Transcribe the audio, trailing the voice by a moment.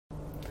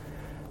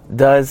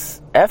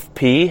Does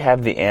FP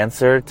have the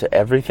answer to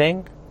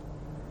everything?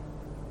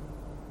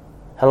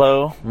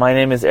 Hello, my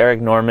name is Eric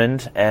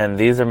Normand, and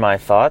these are my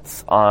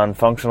thoughts on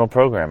functional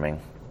programming.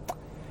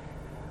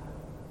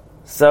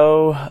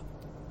 So,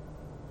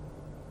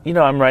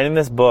 I'm writing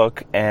this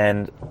book,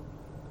 and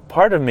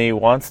part of me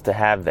wants to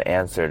have the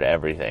answer to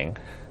everything.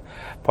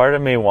 Part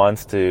of me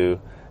wants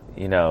to,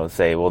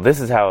 say, well,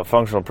 this is how a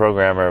functional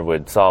programmer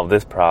would solve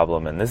this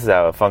problem, and this is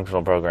how a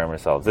functional programmer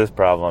solves this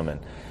problem.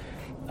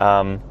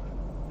 And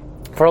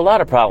for a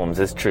lot of problems,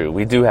 it's true.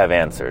 We do have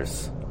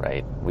answers,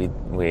 right? We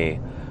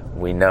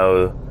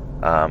know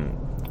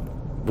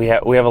we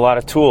have a lot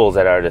of tools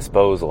at our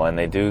disposal, and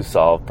they do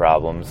solve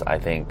problems, I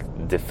think,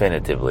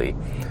 definitively.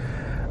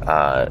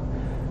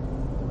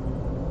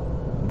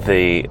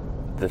 The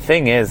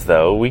thing is,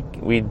 though,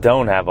 we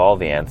don't have all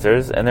the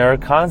answers, and there are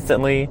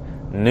constantly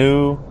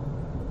new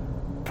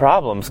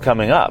problems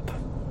coming up.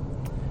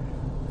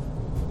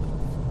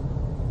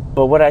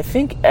 But what I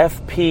think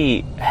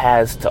FP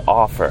has to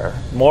offer,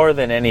 more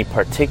than any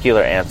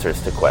particular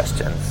answers to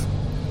questions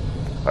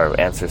or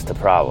answers to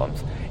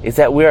problems, is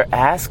that we're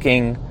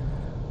asking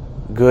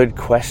good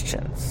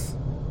questions.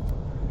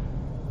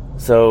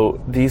 So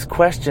these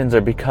questions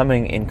are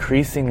becoming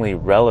increasingly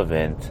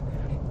relevant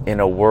in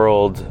a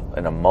world,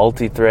 in a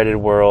multi-threaded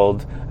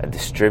world, a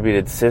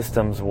distributed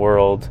systems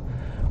world,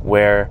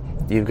 where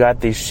you've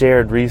got these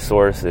shared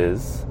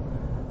resources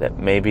that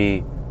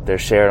maybe they're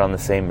shared on the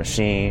same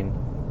machine,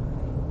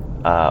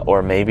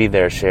 or maybe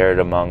they're shared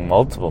among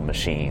multiple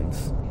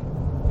machines.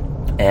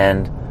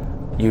 And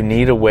you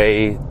need a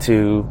way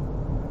to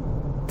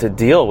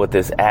deal with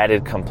this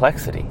added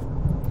complexity.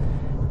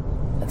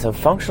 And so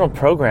functional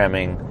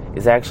programming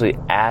is actually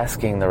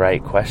asking the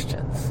right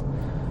questions.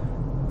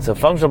 So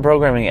functional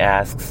programming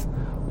asks,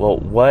 well,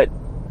 what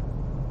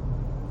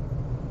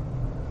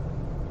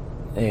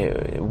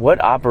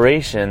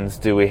operations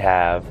do we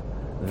have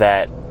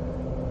that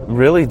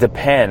really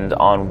depend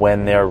on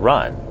when they're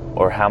run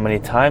or how many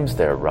times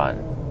they're run?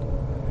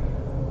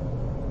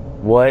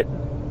 What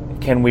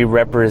can we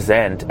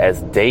represent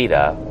as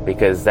data?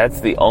 Because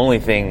that's the only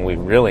thing we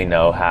really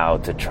know how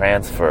to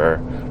transfer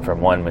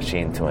from one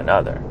machine to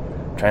another.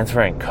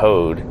 Transferring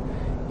code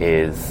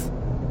is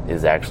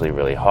actually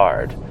really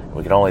hard.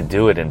 We can only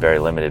do it in very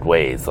limited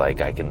ways.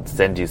 Like, I can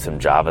send you some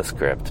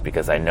JavaScript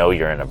because I know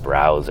you're in a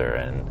browser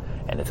and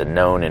it's a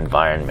known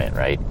environment,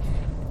 right?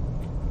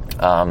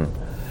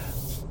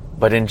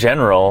 But in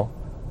general,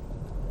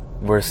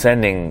 we're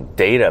sending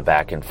data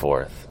back and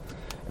forth.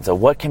 And so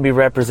what can be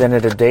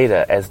represented as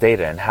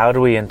data, and how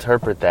do we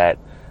interpret that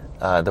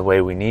the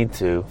way we need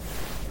to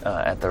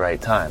at the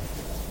right time?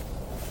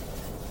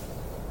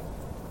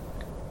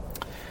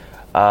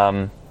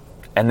 And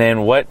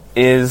then what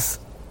is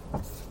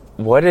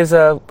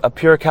a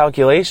pure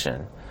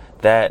calculation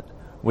that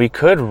we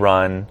could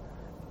run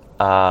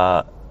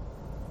on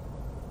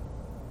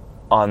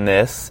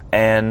this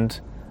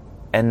and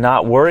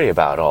not worry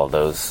about all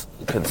those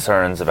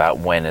concerns about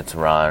when it's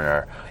run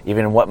or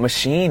even what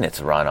machine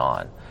it's run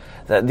on?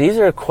 These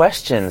are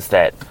questions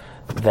that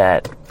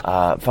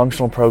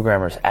functional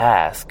programmers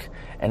ask,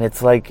 and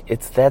that's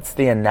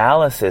the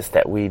analysis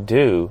that we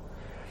do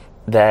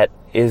that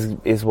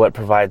is what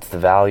provides the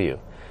value.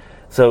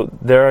 So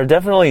there are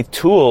definitely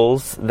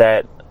tools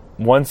that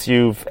once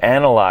you've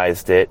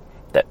analyzed it,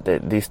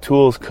 that these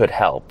tools could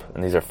help,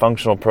 and these are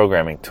functional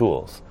programming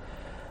tools.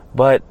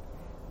 But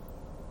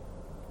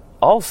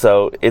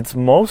also, it's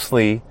most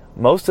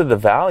of the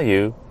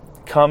value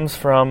comes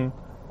from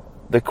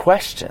the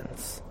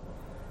questions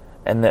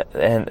and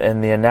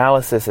the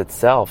analysis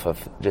itself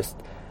of just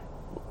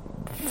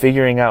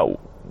figuring out,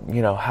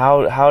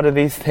 how do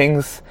these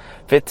things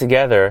fit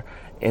together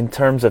in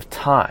terms of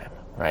time,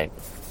 right?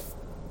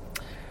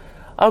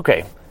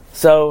 Okay,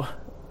 so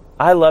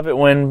I love it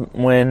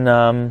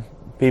when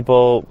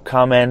people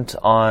comment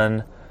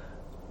on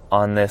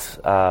this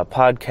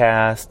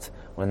podcast,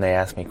 when they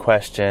ask me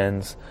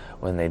questions,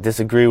 when they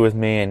disagree with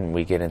me, and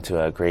we get into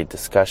a great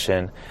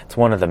discussion. It's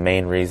one of the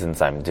main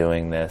reasons I'm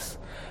doing this.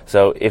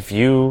 So if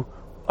you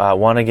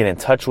want to get in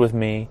touch with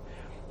me,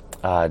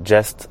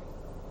 just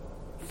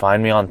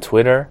find me on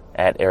Twitter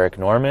at Eric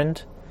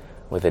Normand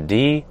with a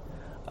D.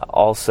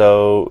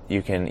 Also,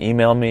 you can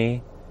email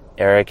me,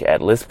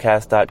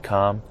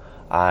 eric@lispcast.com.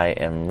 I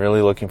am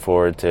really looking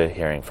forward to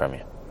hearing from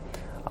you.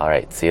 All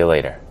right, see you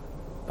later.